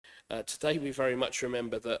Today we very much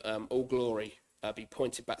remember that all glory be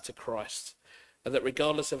pointed back to Christ. That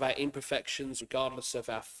regardless of our imperfections, regardless of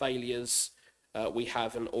our failures, we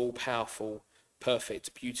have an all-powerful,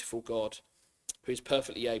 perfect, beautiful God who is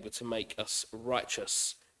perfectly able to make us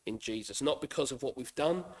righteous in Jesus. Not because of what we've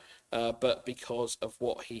done, but because of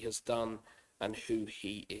what he has done and who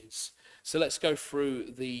he is. So let's go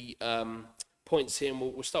through the points here, and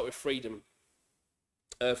we'll start with freedom.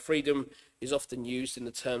 Freedom is often used in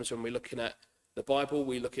the terms when we're looking at the Bible.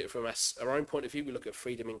 We look at it from our own point of view. We look at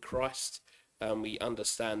freedom in Christ. We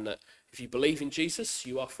understand that if you believe in Jesus,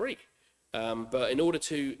 you are free. But in order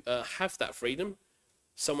to have that freedom,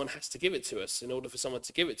 someone has to give it to us. In order for someone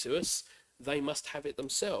to give it to us, they must have it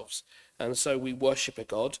themselves. And so we worship a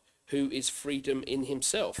God who is freedom in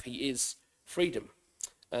himself. He is freedom.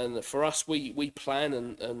 And for us, we plan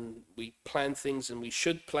and we plan things, and we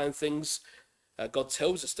should plan things. God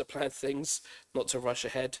tells us to plan things, not to rush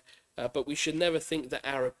ahead. But we should never think that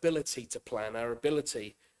our ability to plan it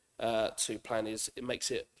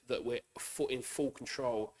makes it that we're in full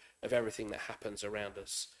control of everything that happens around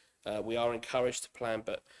us. We are encouraged to plan,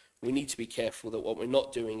 but we need to be careful that what we're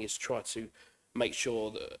not doing is try to make sure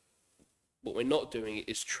that what we're not doing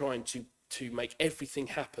is trying to make everything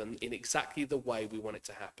happen in exactly the way we want it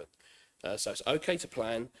to happen. So it's okay to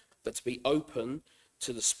plan, but to be open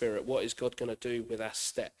to the Spirit. What is God going to do with our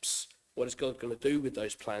steps? What is God going to do with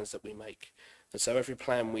those plans that we make? And so every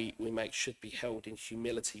plan we make should be held in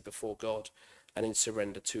humility before God and in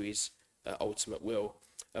surrender to his ultimate will.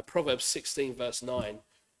 Proverbs 16 verse 9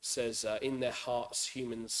 says, in their hearts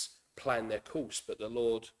humans plan their course, but the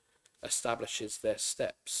Lord establishes their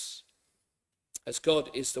steps. As God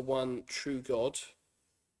is the one true God,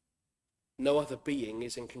 no other being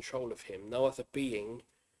is in control of him. No other being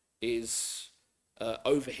is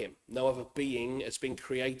over him. No other being has been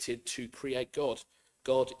created to create God.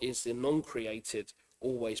 God is the non-created,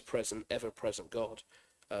 always present, ever-present God.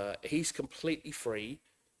 He's completely free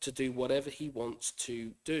to do whatever he wants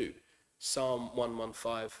to do. Psalm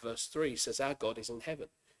 115 verse 3 says our God is in heaven.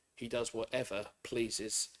 He does whatever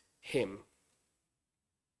pleases him.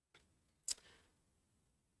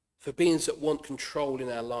 For beings that want control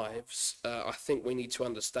in our lives, I think we need to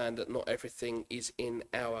understand that not everything is in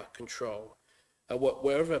our control.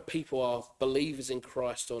 Wherever people are believers in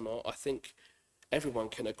Christ or not, I think everyone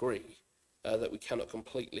can agree that we cannot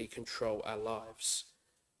completely control our lives.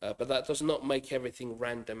 But that does not make everything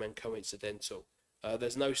random and coincidental.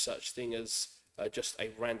 There's no such thing as just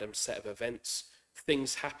a random set of events.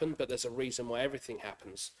 Things happen, but there's a reason why everything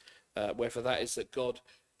happens. Whether that is that God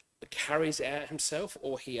carries it out himself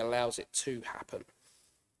or he allows it to happen.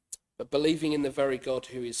 But believing in the very God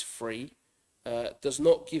who is free does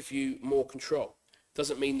not give you more control.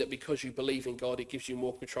 Doesn't mean that because you believe in God, it gives you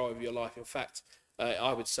more control over your life. In fact,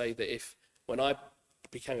 I would say that when I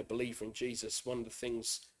became a believer in Jesus, one of the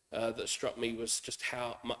things that struck me was just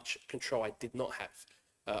how much control I did not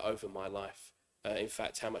have over my life. In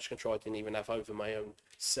fact, how much control I didn't even have over my own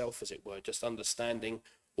self, as it were. Just understanding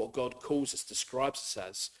what God calls us, describes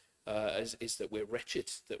us as is that we're wretched,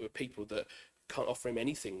 that we're people that can't offer him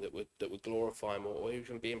anything that would glorify him or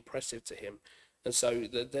even be impressive to him. And so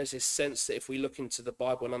there's this sense that if we look into the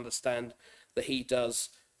Bible and understand that he does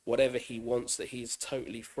whatever he wants, that he's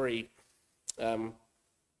totally free,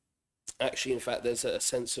 actually, in fact, there's a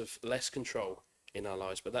sense of less control in our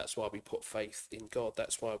lives. But that's why we put faith in God.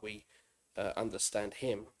 That's why we understand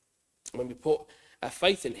him. When we put our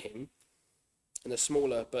faith in him, in a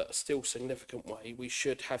smaller but still significant way, we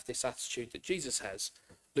should have this attitude that Jesus has.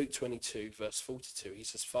 Luke 22, verse 42, he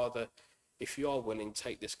says, Father, if you are willing,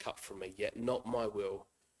 take this cup from me, yet not my will,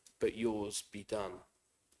 but yours be done.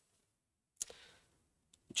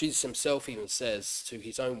 Jesus himself even says to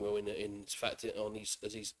his own will, in fact,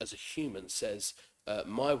 as a human, says,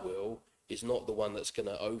 my will is not the one that's going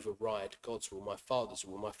to override God's will, my Father's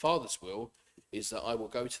will. My Father's will is that I will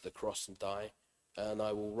go to the cross and die, and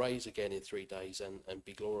I will rise again in 3 days and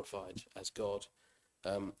be glorified as God.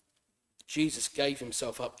 Jesus gave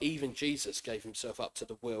himself up, even Jesus gave himself up to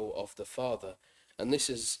the will of the Father. And this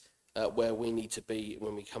is where we need to be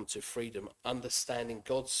when we come to freedom, understanding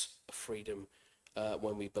God's freedom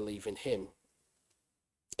when we believe in him.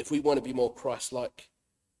 If we want to be more Christ-like,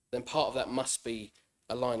 then part of that must be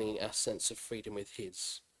aligning our sense of freedom with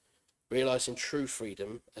his. Realizing true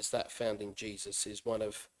freedom, as that found in Jesus, is one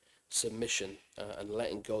of submission and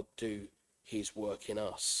letting God do his work in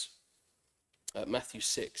us. Matthew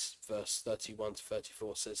 6, verse 31 to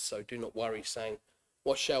 34 says, so do not worry, saying,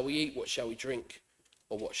 what shall we eat, what shall we drink,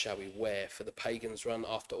 or what shall we wear? For the pagans run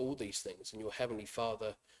after all these things, and your heavenly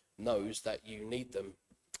Father knows that you need them.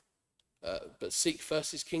 But seek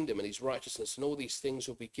first his kingdom and his righteousness, and all these things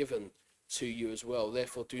will be given to you as well.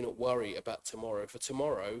 Therefore, do not worry about tomorrow, for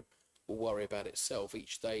tomorrow will worry about itself.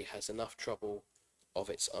 Each day has enough trouble of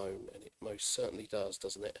its own, and it most certainly does,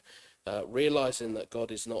 doesn't it? Realizing that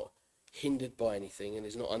God is not hindered by anything and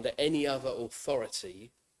is not under any other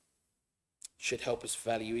authority should help us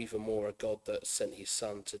value even more a God that sent his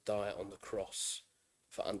son to die on the cross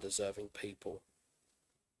for undeserving people.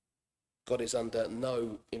 God is under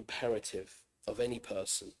no imperative of any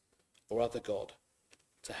person or other God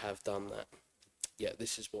to have done that. Yet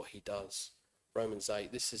this is what he does. Romans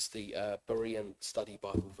 8, this is the Berean Study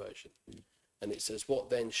Bible version. And it says,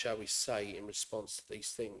 what then shall we say in response to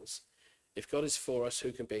these things? If God is for us,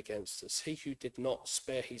 who can be against us? He who did not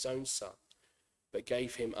spare his own son, but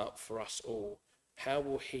gave him up for us all, how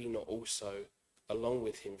will he not also, along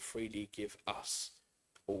with him, freely give us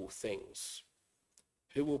all things?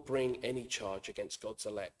 Who will bring any charge against God's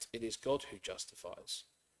elect? It is God who justifies.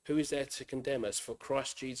 Who is there to condemn us? For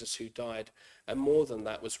Christ Jesus, who died, and more than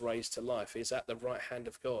that, was raised to life, is at the right hand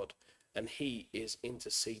of God, and he is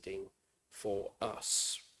interceding for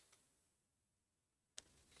us.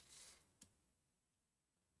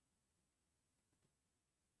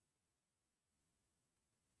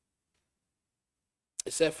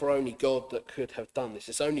 It's therefore only God that could have done this.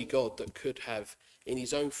 It's only God that could have, in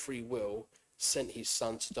his own free will, sent his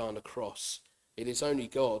son to die on a cross. It is only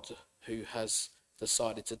God who has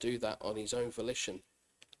decided to do that on his own volition.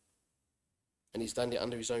 And he's done it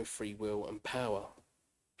under his own free will and power.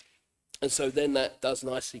 And so then that does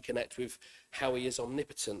nicely connect with how he is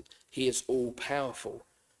omnipotent. He is all powerful.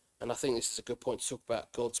 And I think this is a good point to talk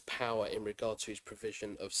about God's power in regard to his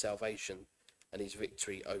provision of salvation and his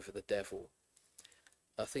victory over the devil.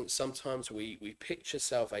 I think sometimes we picture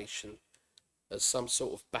salvation as some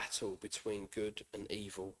sort of battle between good and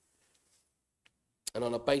evil. And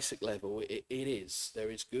on a basic level, it is.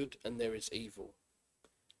 There is good and there is evil.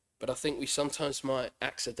 But I think we sometimes might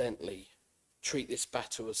accidentally treat this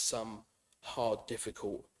battle as some hard,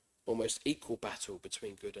 difficult, almost equal battle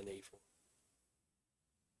between good and evil.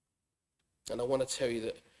 And I want to tell you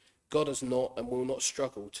that God has not and will not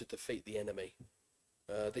struggle to defeat the enemy.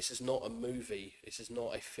 This is not a movie. This is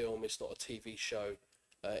not a film. It's not a TV show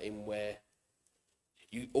in where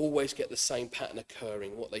you always get the same pattern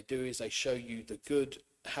occurring. What they do is they show you the good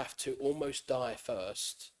have to almost die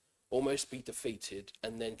first, almost be defeated,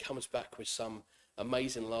 and then comes back with some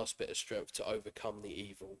amazing last bit of strength to overcome the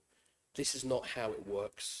evil. This is not how it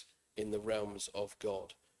works in the realms of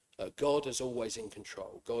God. God is always in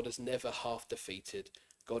control. God is never half defeated.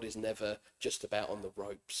 God is never just about on the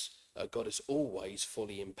ropes. God is always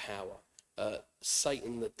fully in power.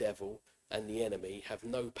 Satan, the devil, and the enemy have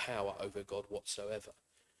no power over God whatsoever.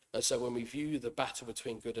 And so when we view the battle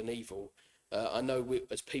between good and evil, I know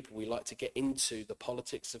as people we like to get into the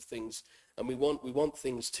politics of things, and we want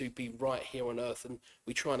things to be right here on earth, and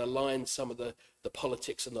we try and align some of the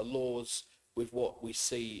politics and the laws with what we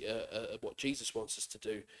see, what Jesus wants us to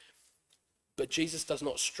do. But Jesus does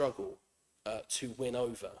not struggle to win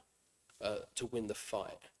over, to win the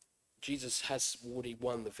fight. Jesus has already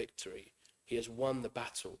won the victory. He has won the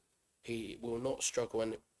battle. He will not struggle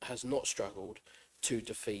and has not struggled to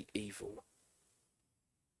defeat evil.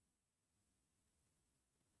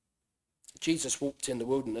 Jesus walked in the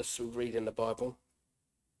wilderness, we read in the Bible,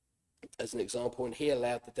 as an example, and he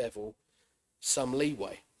allowed the devil some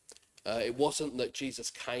leeway. It wasn't that Jesus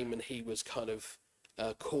came and he was kind of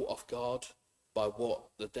caught off guard by what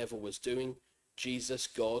the devil was doing. Jesus,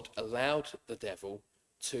 God, allowed the devil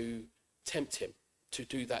to tempt him, to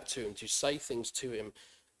do that to him, to say things to him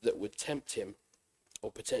that would tempt him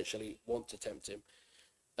or potentially want to tempt him.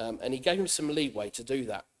 And he gave him some leeway to do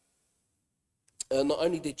that. Not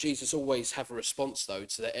only did Jesus always have a response, though,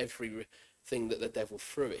 to everything that the devil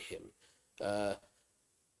threw at him,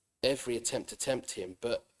 every attempt to tempt him,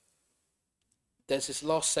 but there's this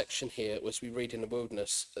last section here, as we read in the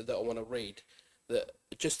wilderness, that I want to read, that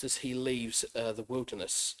just as he leaves the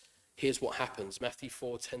wilderness, here's what happens. Matthew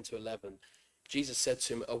 4:10-11. Jesus said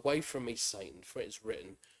to him, "Away from me, Satan, for it is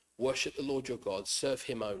written, worship the Lord your God, serve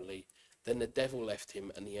him only." Then the devil left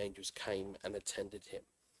him, and the angels came and attended him.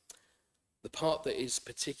 The part that is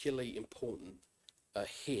particularly important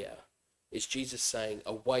here is Jesus saying,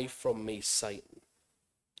 "Away from me, Satan,"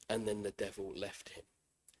 and then the devil left him.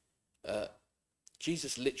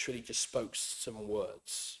 Jesus literally just spoke some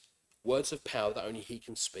words of power that only he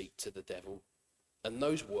can speak to the devil, and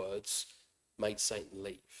those words made Satan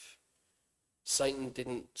leave. Satan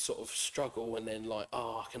didn't sort of struggle and then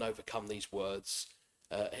I can overcome these words.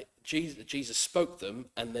 Jesus spoke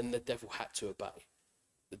them, and then the devil had to obey.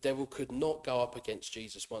 The devil could not go up against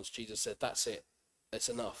Jesus once Jesus said, that's it, it's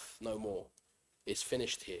enough, no more. It's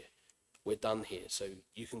finished here. We're done here, so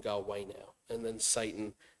you can go away now. And then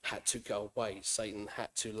Satan had to go away. Satan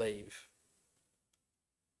had to leave.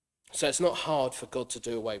 So it's not hard for God to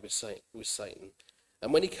do away with Satan.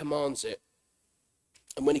 And when he commands it,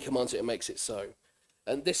 it makes it so.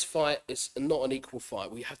 And this fight is not an equal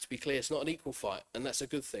fight. We have to be clear, it's not an equal fight, and that's a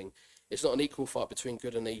good thing. It's not an equal fight between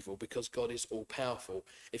good and evil because God is all-powerful.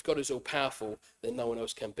 If God is all-powerful, then no one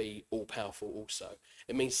else can be all-powerful also.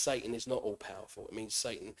 It means Satan is not all-powerful. It means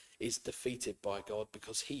Satan is defeated by God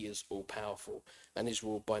because he is all-powerful and is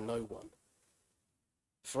ruled by no one.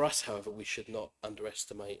 For us, however, we should not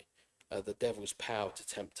underestimate the devil's power to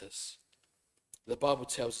tempt us. The Bible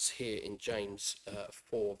tells us here in James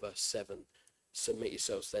 4 verse 7, submit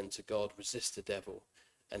yourselves then to God, resist the devil,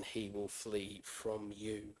 and he will flee from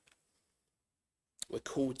you. We're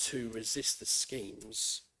called to resist the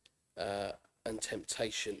schemes and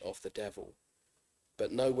temptation of the devil.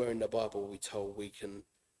 But nowhere in the Bible are we told we can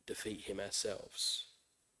defeat him ourselves.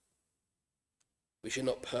 We should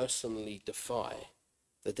not personally defy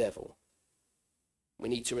the devil. We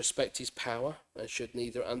need to respect his power and should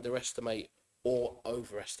neither underestimate or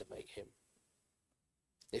overestimate him.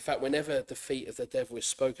 In fact, whenever the defeat of the devil is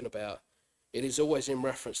spoken about, it is always in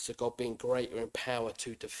reference to God being greater in power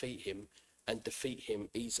to defeat him and defeat him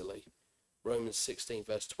easily. Romans 16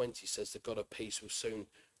 verse 20 says the God of peace will soon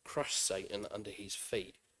crush Satan under his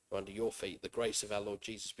feet, or under your feet. The grace of our Lord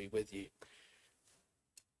Jesus be with you.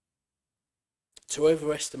 To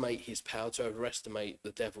overestimate his power, to overestimate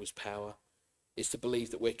the devil's power, is to believe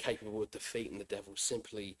that we're capable of defeating the devil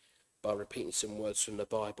simply by repeating some words from the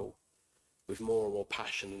Bible with more and more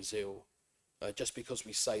passion and zeal. Just because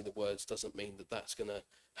we say the words doesn't mean that that's going to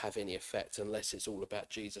have any effect unless it's all about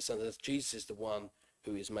Jesus. And as Jesus is the one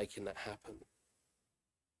who is making that happen.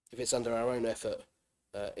 If it's under our own effort,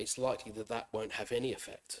 it's likely that that won't have any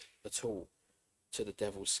effect at all to the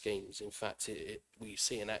devil's schemes. In fact, we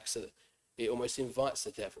see in Acts that it almost invites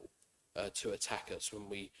the devil to attack us when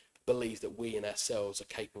we believe that we in ourselves are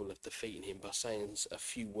capable of defeating him by saying a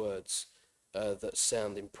few words that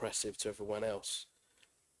sound impressive to everyone else.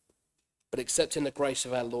 But accepting the grace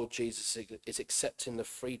of our Lord Jesus is accepting the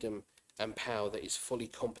freedom and power that is fully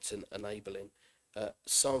competent, enabling.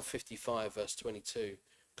 Psalm 55 verse 22,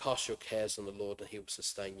 cast your cares on the Lord and he will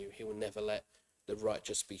sustain you. He will never let the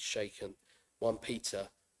righteous be shaken. 1 Peter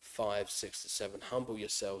 5, 6-7, humble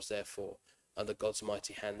yourselves therefore under God's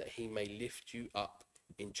mighty hand that he may lift you up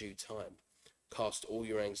in due time. Cast all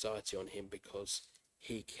your anxiety on him because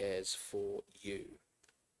he cares for you.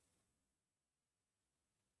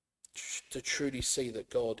 To truly see that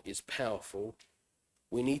God is powerful,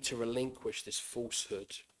 we need to relinquish this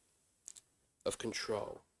falsehood of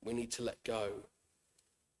control. We need to let go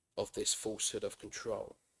of this falsehood of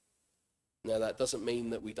control. Now, that doesn't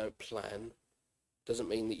mean that we don't plan, doesn't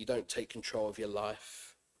mean that you don't take control of your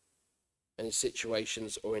life and in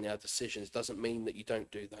situations or in our decisions, doesn't mean that you don't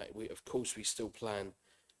do that. Of course, we still plan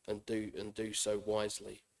and do so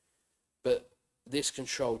wisely. But this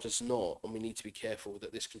control does not, and we need to be careful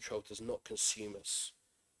that this control does not consume us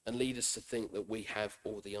and lead us to think that we have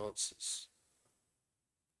all the answers.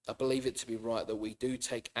 I believe it to be right that we do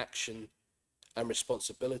take action and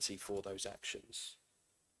responsibility for those actions.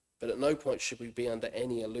 But at no point should we be under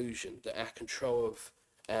any illusion that our control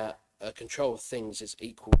of things is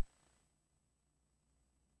equal.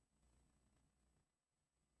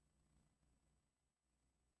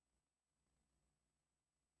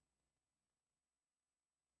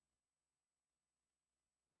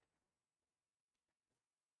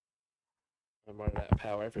 I'm running out of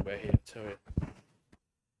power everywhere here, I tell you.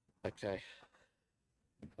 Okay.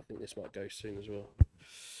 I think this might go soon as well.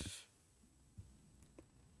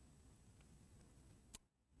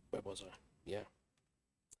 Where was I? Yeah.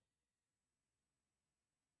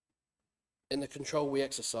 In the control we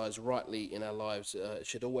exercise rightly in our lives, it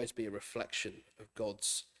should always be a reflection of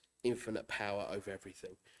God's infinite power over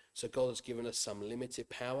everything. So God has given us some limited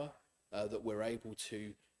power that we're able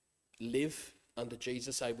to live under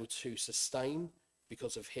Jesus, able to sustain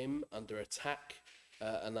because of him under attack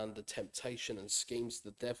and under temptation and schemes of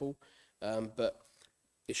the devil. But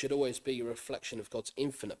it should always be a reflection of God's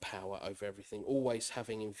infinite power over everything, always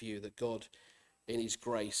having in view that God in his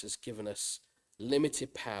grace has given us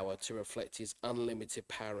limited power to reflect his unlimited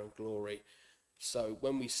power and glory. So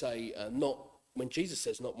when we say when Jesus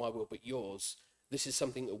says not my will but yours, this is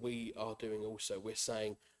something that we are doing also. We're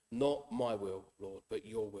saying not my will, Lord, but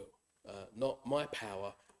your will. Not my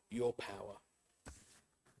power, your power.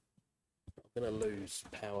 I'm going to lose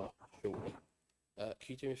power shortly. Can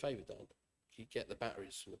you do me a favour, Dan? Can you get the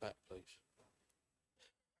batteries from the back, please?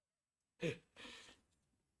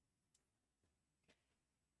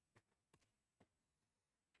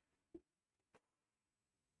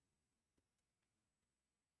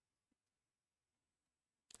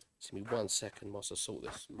 Give me 1 second whilst I sort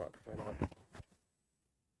this microphone out.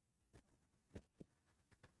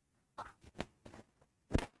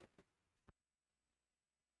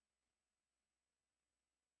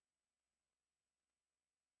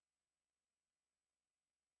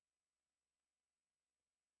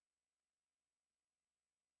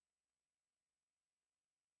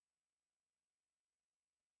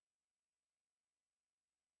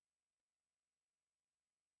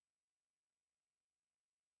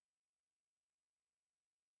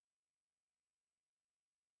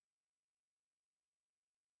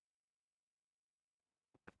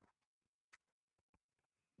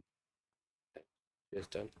 It's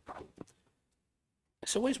done.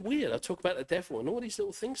 It's always weird. I talk about the devil and all these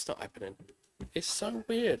little things start happening. It's so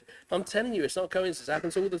weird. I'm telling you, it's not coincidence. It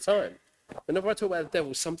happens all the time. Whenever I talk about the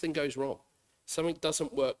devil, something goes wrong. Something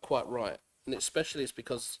doesn't work quite right. And especially it's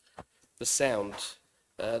because the sound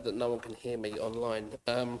that no one can hear me online.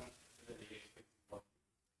 And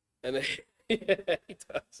yeah, he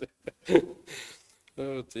does.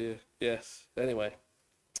 Oh dear. Yes. Anyway.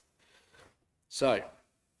 So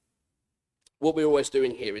what we're always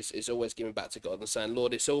doing here is always giving back to God and saying,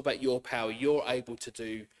 Lord, it's all about your power. You're able to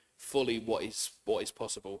do fully what is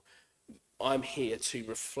possible. I'm here to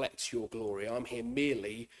reflect your glory. I'm here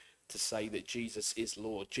merely to say that Jesus is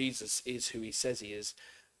Lord. Jesus is who he says he is.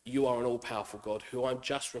 You are an all-powerful God who I'm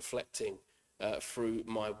just reflecting through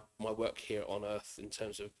my work here on earth in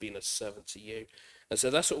terms of being a servant to you. And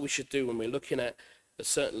so that's what we should do when we're looking at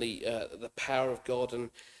certainly the power of God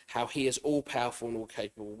and how he is all-powerful and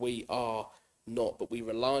all-capable. We are not, but we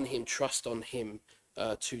rely on him, trust on him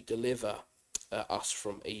to deliver us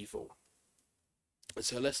from evil. And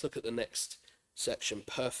so let's look at the next section,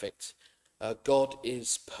 perfect. God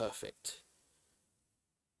is perfect.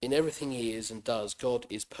 In everything he is and does, God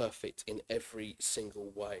is perfect in every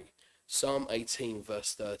single way. Psalm 18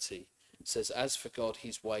 verse 30 says, as for God,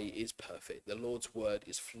 his way is perfect. The Lord's word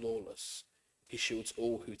is flawless. He shields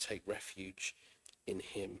all who take refuge in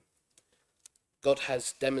him. God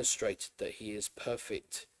has demonstrated that he is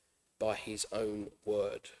perfect by his own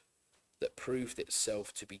word that proved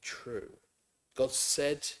itself to be true. God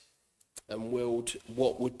said and willed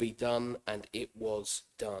what would be done, and it was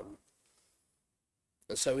done.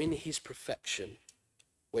 And so in his perfection,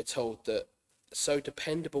 we're told that so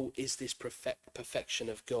dependable is this perfection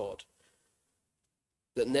of God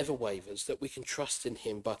that never wavers, that we can trust in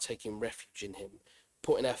him by taking refuge in him,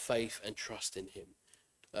 putting our faith and trust in him.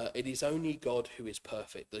 It is only God who is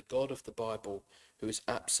perfect, the God of the Bible who is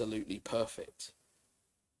absolutely perfect.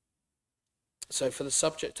 So for the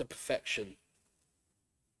subject of perfection,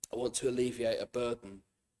 I want to alleviate a burden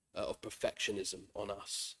of perfectionism on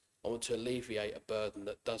us. I want to alleviate a burden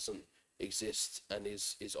that doesn't exist and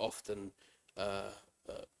is often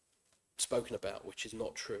spoken about, which is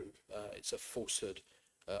not true. It's a falsehood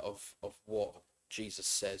of what Jesus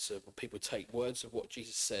says. People take words of what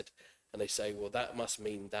Jesus said and they say, well, that must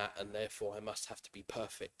mean that, and therefore I must have to be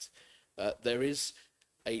perfect. There is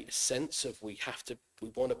a sense of we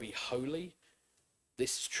want to be holy.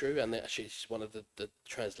 This is true, and actually it's one of the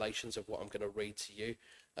translations of what I'm going to read to you.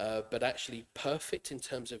 But actually, perfect in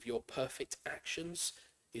terms of your perfect actions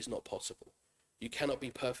is not possible. You cannot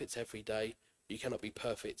be perfect every day. You cannot be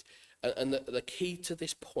perfect. And the key to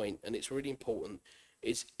this point, and it's really important,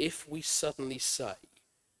 is if we suddenly say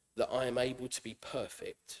that I am able to be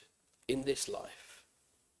perfect in this life,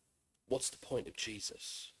 what's the point of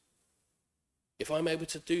Jesus? If I'm able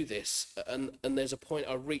to do this, and there's a point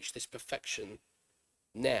I reach this perfection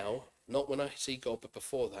now, not when I see God, but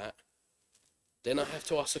before that, then I have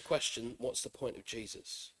to ask the question, what's the point of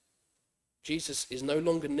Jesus? Jesus is no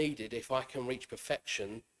longer needed if I can reach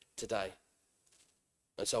perfection today.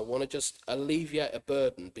 And so I want to just alleviate a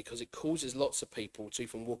burden because it causes lots of people to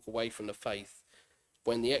even walk away from the faith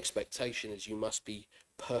when the expectation is you must be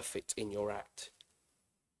perfect in your act.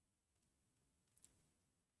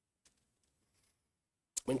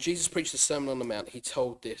 When Jesus preached the Sermon on the Mount, he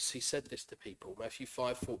said this to people, Matthew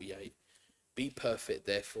 5:48, be perfect,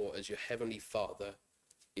 therefore, as your heavenly Father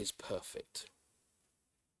is perfect.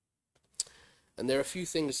 And there are a few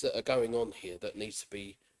things that are going on here that needs to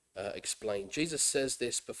be explained. Jesus says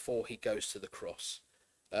this before he goes to the cross.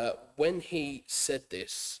 When he said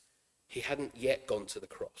this, he hadn't yet gone to the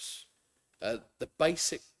cross. The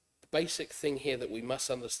basic thing here that we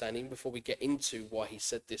must understand, even before we get into why he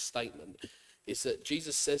said this statement, is that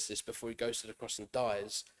Jesus says this before he goes to the cross and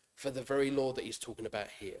dies, for the very law that he's talking about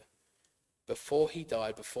here. Before he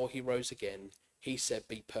died, before he rose again, he said,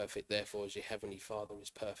 be perfect, therefore, as your heavenly Father is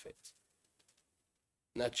perfect.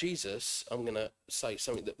 Now, Jesus, I'm going to say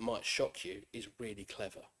something that might shock you, is really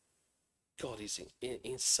clever. God is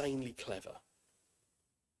insanely clever.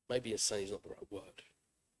 Maybe insane is not the right word.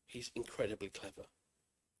 He's incredibly clever.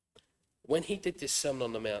 When he did this Sermon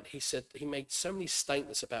on the Mount, he made so many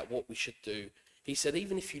statements about what we should do. He said,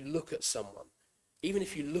 even if you look at someone, you've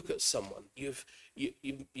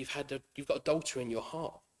got adultery in your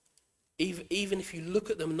heart. Even if you look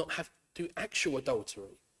at them and not do actual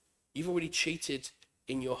adultery, you've already cheated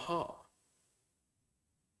in your heart.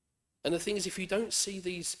 And the thing is, if you don't see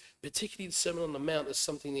these, particularly the Sermon on the Mount, as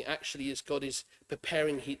something that actually is God is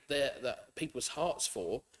preparing people's hearts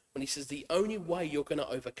for, when he says the only way you're going to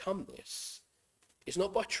overcome this is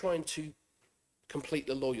not by trying to complete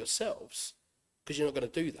the law yourselves, because you're not going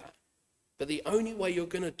to do that. But the only way you're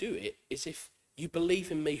going to do it is if you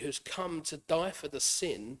believe in me, who's come to die for the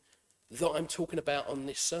sin that I'm talking about on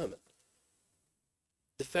this sermon.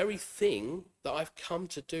 The very thing that I've come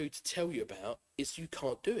to do, to tell you about, is you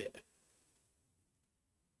can't do it.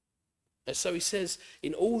 And so he says,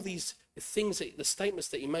 in all these things, the statements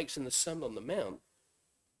that he makes in the Sermon on the Mount,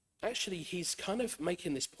 actually he's kind of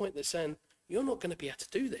making this point that's saying, you're not going to be able to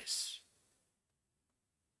do this.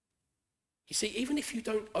 You see, even if you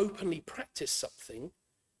don't openly practice something,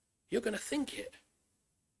 you're going to think it.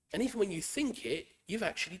 And even when you think it, you've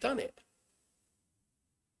actually done it.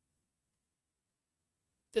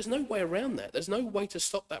 There's no way around that. There's no way to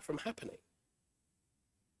stop that from happening.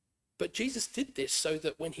 But Jesus did this so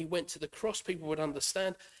that when he went to the cross, people would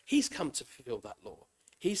understand he's come to fulfill that law.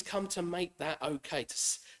 He's come to make that okay, to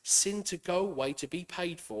sin to go away, to be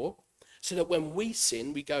paid for, so that when we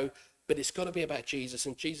sin, we go, but it's got to be about Jesus,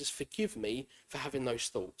 and Jesus, forgive me for having those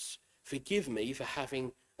thoughts. Forgive me for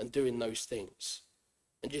having and doing those things.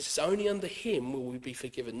 And Jesus, only under him will we be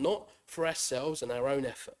forgiven, not for ourselves and our own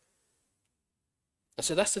effort. And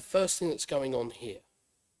so that's the first thing that's going on here.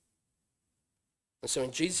 And so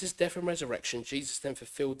in Jesus' death and resurrection, Jesus then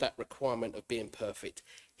fulfilled that requirement of being perfect.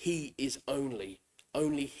 He is only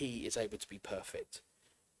he is able to be perfect.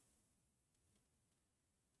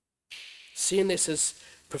 Seeing this as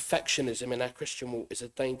perfectionism in our Christian walk is a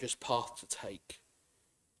dangerous path to take.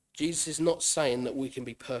 Jesus is not saying that we can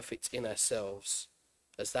be perfect in ourselves,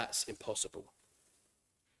 as that's impossible.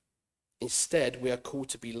 Instead, we are called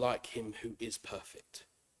to be like him who is perfect.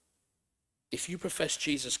 If you profess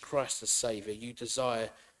Jesus Christ as Saviour, you desire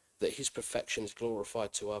that his perfection is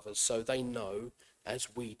glorified to others, so they know, as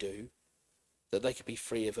we do, that they can be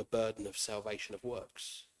free of a burden of salvation of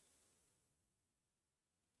works.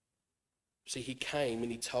 See, he came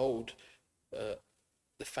and he told the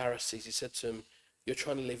Pharisees, he said to them, you're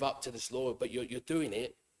trying to live up to this law, but you're doing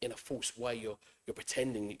it in a false way. You're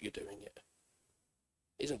pretending that you're doing it.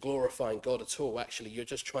 It isn't glorifying God at all. Actually, you're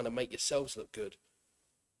just trying to make yourselves look good.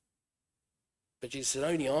 But Jesus said,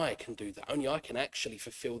 only I can do that. Only I can actually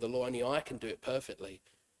fulfill the law. Only I can do it perfectly.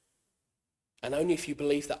 And only if you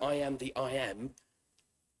believe that I am the I am,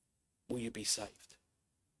 will you be saved.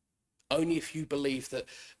 Only if you believe that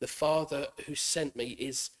the Father who sent me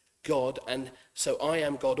is God, and so I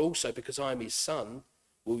am God also because I am his son,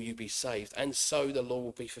 will you be saved. And so the law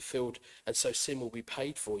will be fulfilled, and so sin will be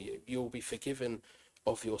paid for you. You will be forgiven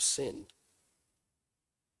of your sin.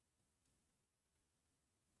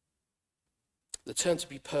 The term to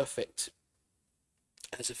be perfect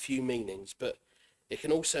has a few meanings, but it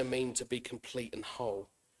can also mean to be complete and whole,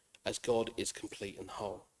 as God is complete and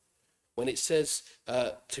whole. When it says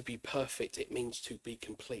to be perfect, it means to be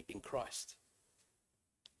complete in Christ.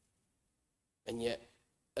 And yet,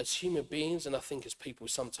 as human beings, and I think as people,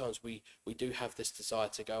 sometimes we do have this desire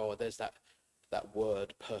to go, oh, there's that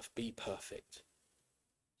word, be perfect.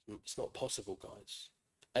 It's not possible, guys.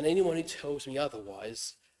 And anyone who tells me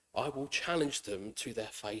otherwise, I will challenge them to their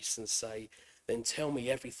face and say, then tell me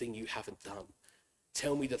everything you haven't done.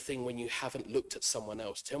 Tell me the thing when you haven't looked at someone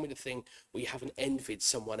else. Tell me the thing where you haven't envied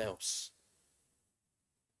someone else.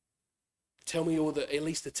 Tell me at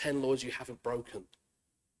least the 10 laws you haven't broken.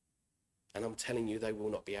 And I'm telling you, they will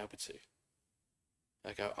not be able to.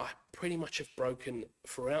 I go, I pretty much have broken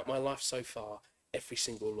throughout my life so far every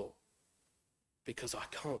single law. Because I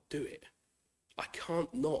can't do it. I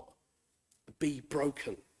can't not be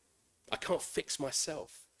broken. I can't fix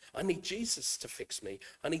myself. I need Jesus to fix me.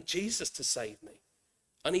 I need Jesus to save me.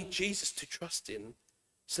 I need Jesus to trust in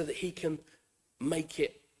so that he can make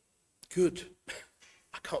it good.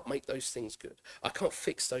 I can't make those things good. I can't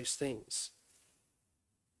fix those things.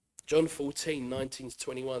 John 14,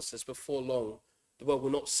 19-21 says, before long, the world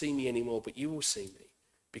will not see me anymore, but you will see me.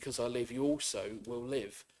 Because I live, you also will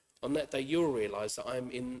live. On that day you'll realize that I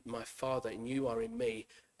am in my Father, and you are in me,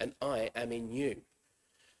 and I am in you.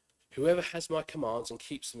 Whoever has my commands and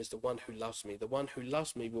keeps them is the one who loves me. The one who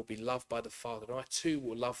loves me will be loved by the Father, and I too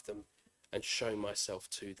will love them and show myself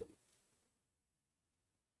to them.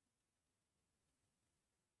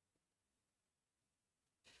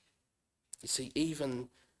 You see, even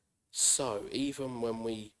so, even when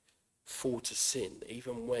we fall to sin,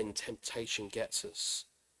 even when temptation gets us,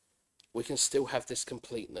 we can still have this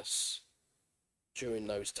completeness during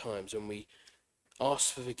those times when we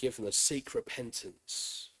ask for forgiveness, seek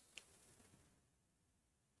repentance,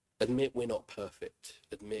 admit we're not perfect,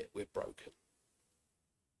 admit we're broken.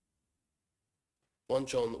 1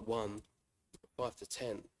 John 1,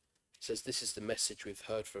 5-10 says, "This is the message we've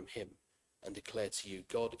heard from him and declare to you,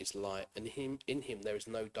 God is light, and in him there is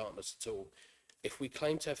no darkness at all. If we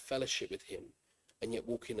claim to have fellowship with him and yet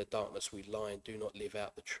walk in the darkness, we lie and do not live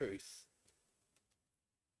out the truth.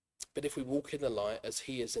 But if we walk in the light as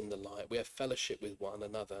he is in the light, we have fellowship with one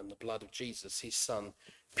another, and the blood of Jesus, his Son,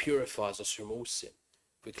 purifies us from all sin.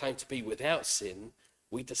 If we claim to be without sin,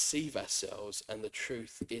 we deceive ourselves, and the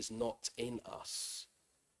truth is not in us.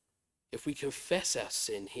 If we confess our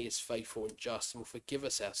sin, he is faithful and just and will forgive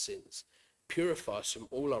us our sins, purify us from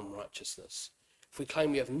all unrighteousness. If we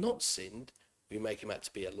claim we have not sinned, we make him out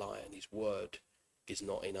to be a liar, and his word is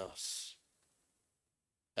not in us."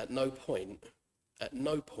 At no point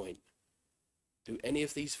do any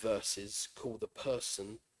of these verses call the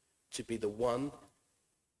person to be the one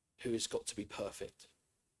who has got to be perfect.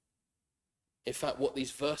 In fact, what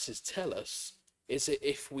these verses tell us is that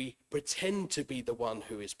if we pretend to be the one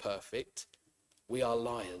who is perfect, we are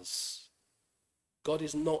liars. God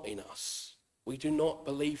is not in us. We do not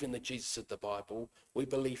believe in the Jesus of the Bible. We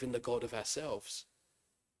believe in the God of ourselves.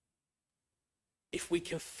 If we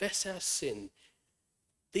confess our sin,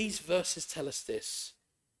 these verses tell us this: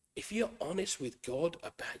 if you're honest with God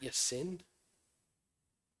about your sin,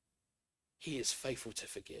 he is faithful to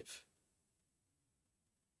forgive.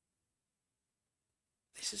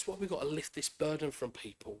 This is why we've got to lift this burden from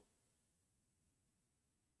people.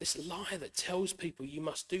 This lie that tells people you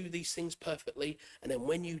must do these things perfectly, and then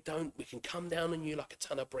when you don't, we can come down on you like a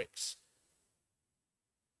ton of bricks,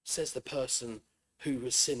 says the person who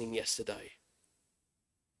was sinning yesterday.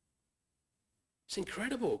 It's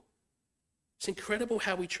incredible. It's incredible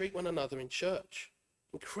how we treat one another in church.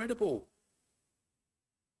 Incredible.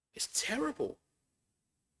 It's terrible.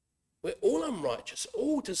 We're all unrighteous,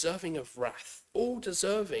 all deserving of wrath, all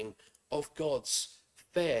deserving of God's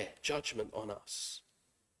fair judgment on us.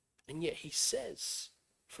 And yet he says,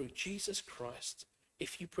 through Jesus Christ,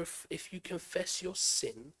 if you confess your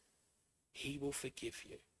sin, he will forgive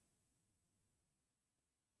you.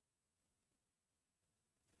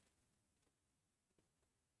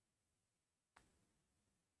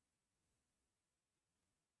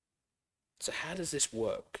 So how does this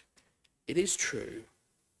work? It is true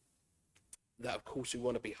that, of course, we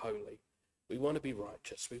want to be holy. We want to be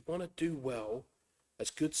righteous. We want to do well as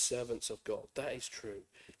good servants of God. That is true.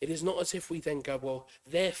 It is not as if we then go, well,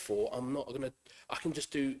 therefore, I can just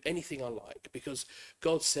do anything I like because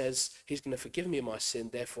God says he's going to forgive me of my sin,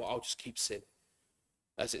 therefore I'll just keep sinning.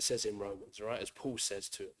 As it says in Romans, right? As Paul says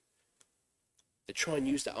to him. They try and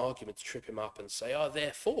use that argument to trip him up and say,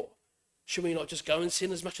 therefore, should we not just go and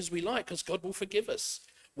sin as much as we like because God will forgive us?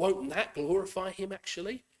 Won't that glorify him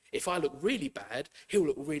actually? If I look really bad, he'll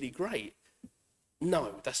look really great.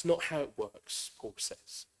 No, that's not how it works, Paul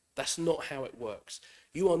says. That's not how it works.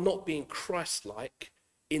 You are not being Christ-like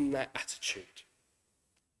in that attitude.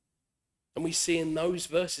 And we see in those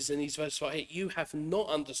verses, in these verses right here, you have not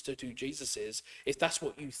understood who Jesus is if that's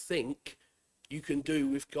what you think you can do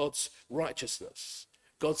with God's righteousness,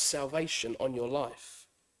 God's salvation on your life.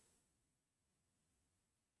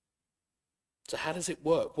 So how does it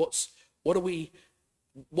work? What are we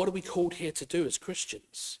called here to do as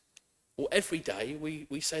Christians? Well, every day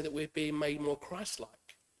we say that we're being made more Christ-like.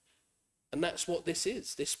 And that's what this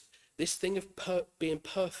is. This thing of being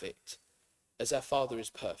perfect, as our Father is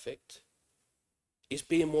perfect, is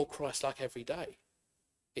being more Christ-like every day.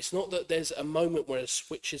 It's not that there's a moment where a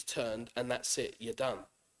switch is turned and that's it, you're done.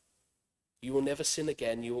 You will never sin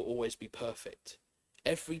again, you will always be perfect.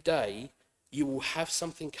 Every day you will have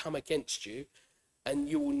something come against you and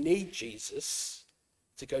you will need Jesus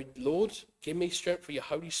to go, Lord, give me strength for your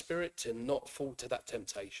Holy Spirit to not fall to that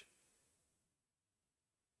temptation.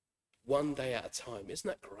 One day at a time. Isn't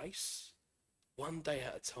that grace? One day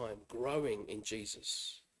at a time, growing in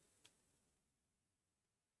Jesus.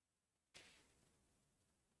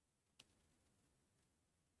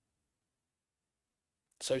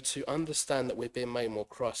 So to understand that we're being made more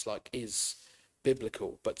Christ-like is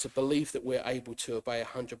biblical, but to believe that we're able to obey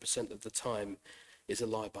 100% of the time is a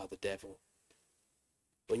lie by the devil.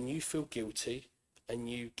 When you feel guilty and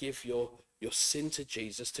you give your sin to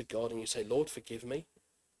Jesus, to God, and you say, Lord, forgive me,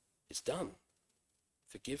 it's done.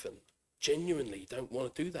 Forgiven. Genuinely don't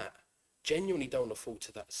want to do that. Genuinely don't want to fall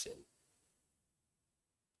to that sin.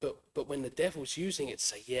 But when the devil's using it to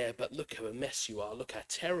say, yeah, but look how a mess you are, look how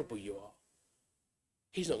terrible you are,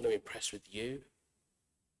 he's not going to be impressed with you.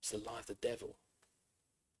 It's the lie of the devil.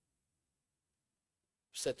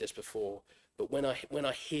 I've said this before, but when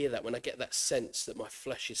I hear that, when I get that sense that my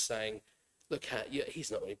flesh is saying, look at you,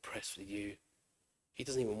 he's not really impressed with you. He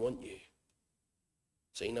doesn't even want you.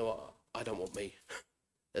 So you know what? I don't want me.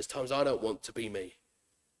 There's times I don't want to be me.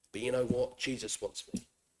 But you know what? Jesus wants me.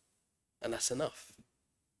 And that's enough.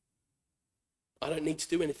 I don't need to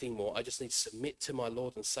do anything more. I just need to submit to my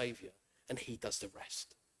Lord and Saviour, and he does the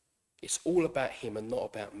rest. It's all about him and not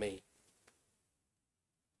about me.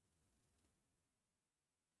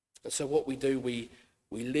 And so what we do, we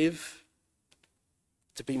live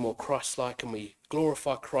to be more Christ-like, and we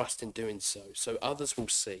glorify Christ in doing so, so others will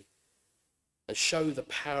see and show the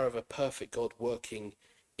power of a perfect God working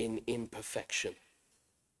in imperfection.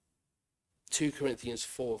 2 Corinthians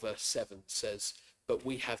 4 verse 7 says, but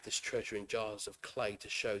we have this treasure in jars of clay to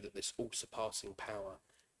show that this all-surpassing power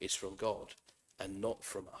is from God and not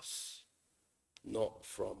from us. Not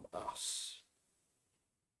from us.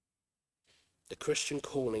 The Christian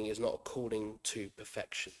calling is not a calling to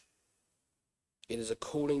perfection. It is a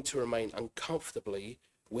calling to remain uncomfortably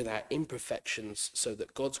with our imperfections so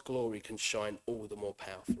that God's glory can shine all the more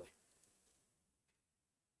powerfully.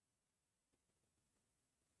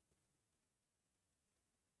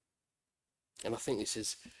 And I think this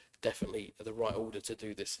is definitely the right order to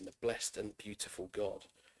do this in the blessed and beautiful God.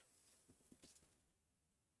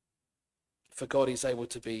 For God is able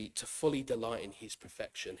to fully delight in his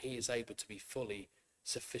perfection. He is able to be fully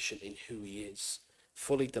sufficient in who he is,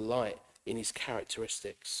 fully delight in his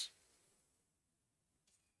characteristics.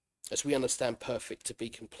 As we understand perfect to be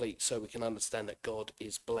complete, so we can understand that God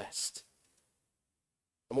is blessed.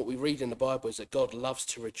 And what we read in the Bible is that God loves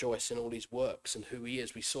to rejoice in all his works and who he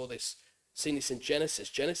is. We seen this in Genesis.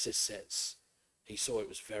 Genesis says he saw it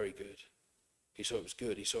was very good. He saw it was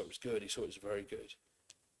good. He saw it was good. He saw it was very good.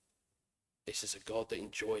 This is a God that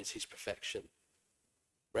enjoys his perfection,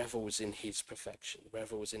 revels in his perfection,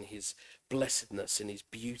 revels in his blessedness, in his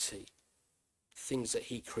beauty, things that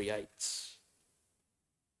he creates.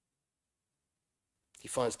 He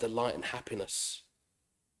finds delight and happiness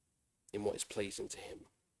in what is pleasing to him.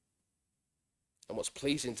 And what's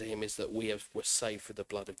pleasing to him is that we're saved through the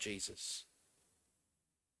blood of Jesus.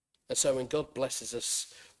 And so when God blesses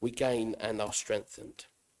us, we gain and are strengthened.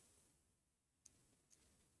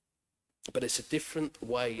 But it's a different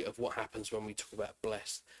way of what happens when we talk about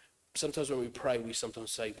blessed. Sometimes when we pray, we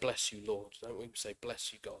sometimes say, bless you, Lord. Don't we? We say,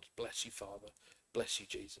 bless you, God. Bless you, Father. Bless you,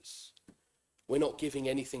 Jesus. We're not giving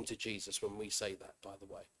anything to Jesus when we say that, by the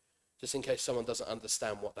way. Just in case someone doesn't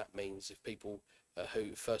understand what that means. If people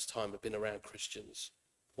who first time have been around Christians,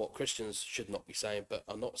 what Christians should not be saying but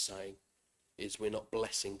are not saying is we're not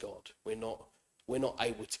blessing God. We're not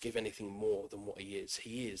able to give anything more than what he is.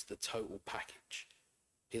 He is the total package.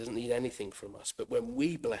 He doesn't need anything from us. But when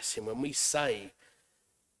we bless him, when we say,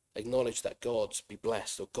 acknowledge that God be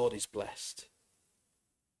blessed or God is blessed,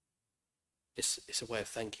 it's a way of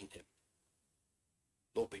thanking him.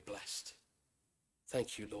 Lord, be blessed.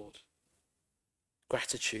 Thank you, Lord.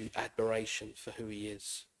 Gratitude, admiration for who he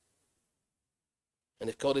is. And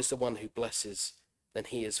if God is the one who blesses, then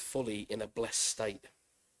he is fully in a blessed state,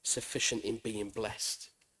 sufficient in being blessed.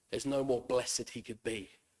 There's no more blessed he could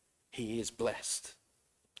be. He is blessed.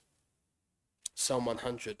 Psalm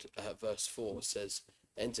 100 verse 4 says,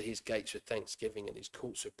 enter his gates with thanksgiving and his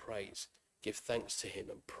courts with praise. Give thanks to him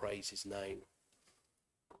and praise his name.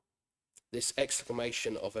 This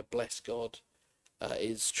exclamation of a blessed God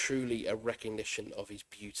is truly a recognition of his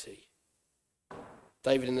beauty.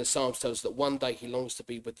 David in the Psalms tells us that one day he longs to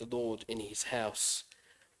be with the Lord in his house.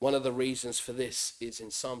 One of the reasons for this is in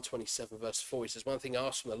Psalm 27 verse 4. He says, one thing I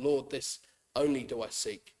ask from the Lord, this only do I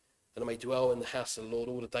seek, that I may dwell in the house of the Lord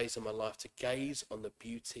all the days of my life, to gaze on the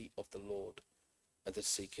beauty of the Lord and to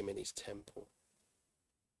seek him in his temple.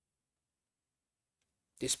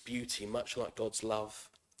 This beauty, much like God's love,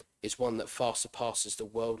 is one that far surpasses the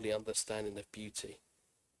worldly understanding of beauty.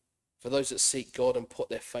 For those that seek God and put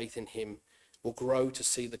their faith in him will grow to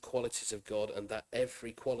see the qualities of God, and that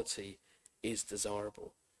every quality is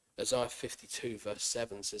desirable. Isaiah 52 verse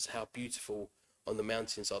 7 says, how beautiful on the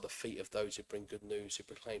mountains are the feet of those who bring good news, who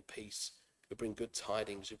proclaim peace, We bring good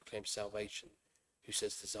tidings, we proclaim salvation. Who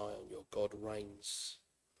says to Zion, your God reigns.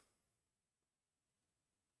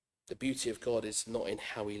 The beauty of God is not in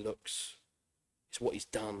how he looks, it's what he's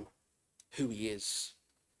done, who he is.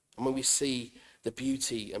 And when we see the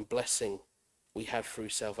beauty and blessing we have through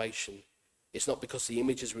salvation, it's not because the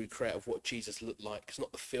images we create of what Jesus looked like. It's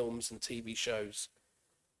not the films and TV shows,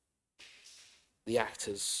 the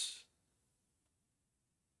actors.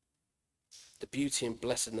 The beauty and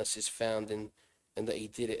blessedness is found in that he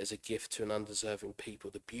did it as a gift to an undeserving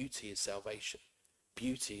people. The beauty is salvation.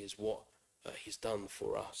 Beauty is what he's done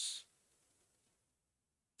for us.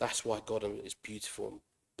 That's why God is beautiful and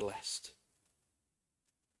blessed.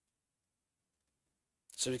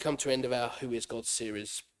 So we come to the end of our Who is God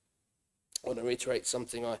series. I want to reiterate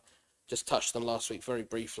something I just touched on last week very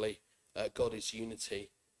briefly. God is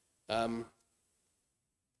unity.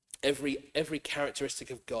 Every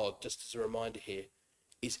characteristic of God, just as a reminder here,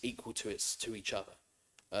 is equal to each other.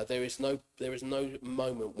 There is no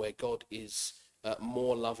moment where God is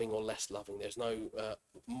more loving or less loving. There's no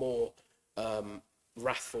more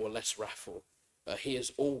wrathful or less wrathful. He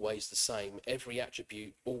is always the same. Every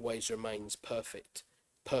attribute always remains perfect,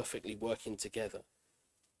 perfectly working together.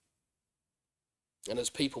 And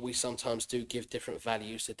as people, we sometimes do give different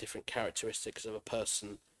values to different characteristics of a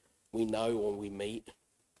person we know or we meet.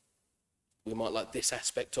 We might like this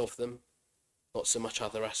aspect of them, not so much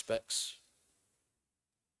other aspects.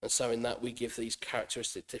 And so in that we give these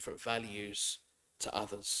characteristic different values to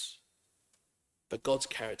others. But God's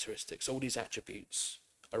characteristics, all these attributes,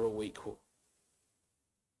 are all equal.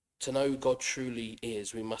 To know who God truly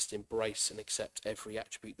is, we must embrace and accept every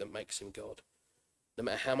attribute that makes him God, no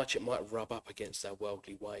matter how much it might rub up against our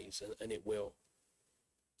worldly ways, and it will.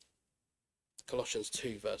 Colossians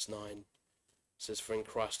 2 verse 9 says, for in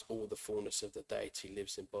Christ all the fullness of the deity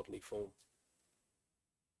lives in bodily form.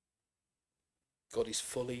 God is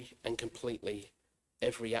fully and completely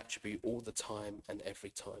every attribute all the time and every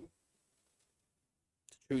time.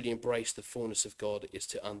 To truly embrace the fullness of God is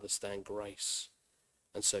to understand grace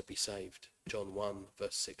and so be saved. John 1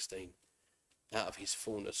 verse 16. Out of his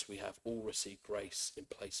fullness we have all received grace in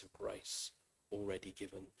place of grace already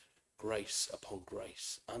given. Grace upon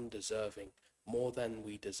grace, undeserving, more than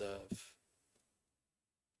we deserve.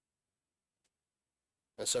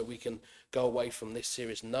 And so we can go away from this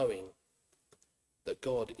series knowing that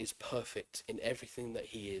God is perfect in everything that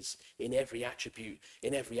he is, in every attribute,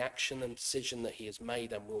 in every action and decision that he has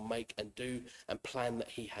made and will make and do and plan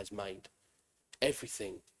that he has made.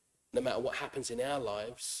 Everything, no matter what happens in our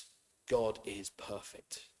lives, God is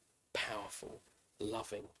perfect, powerful,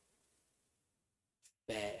 loving,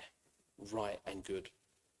 fair, right and good.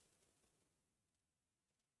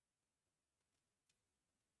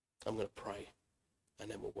 I'm going to pray and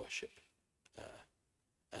then we'll worship.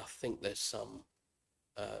 I think there's some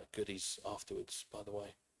goodies afterwards, by the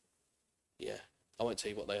way. Yeah, I won't tell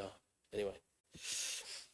you what they are. Anyway.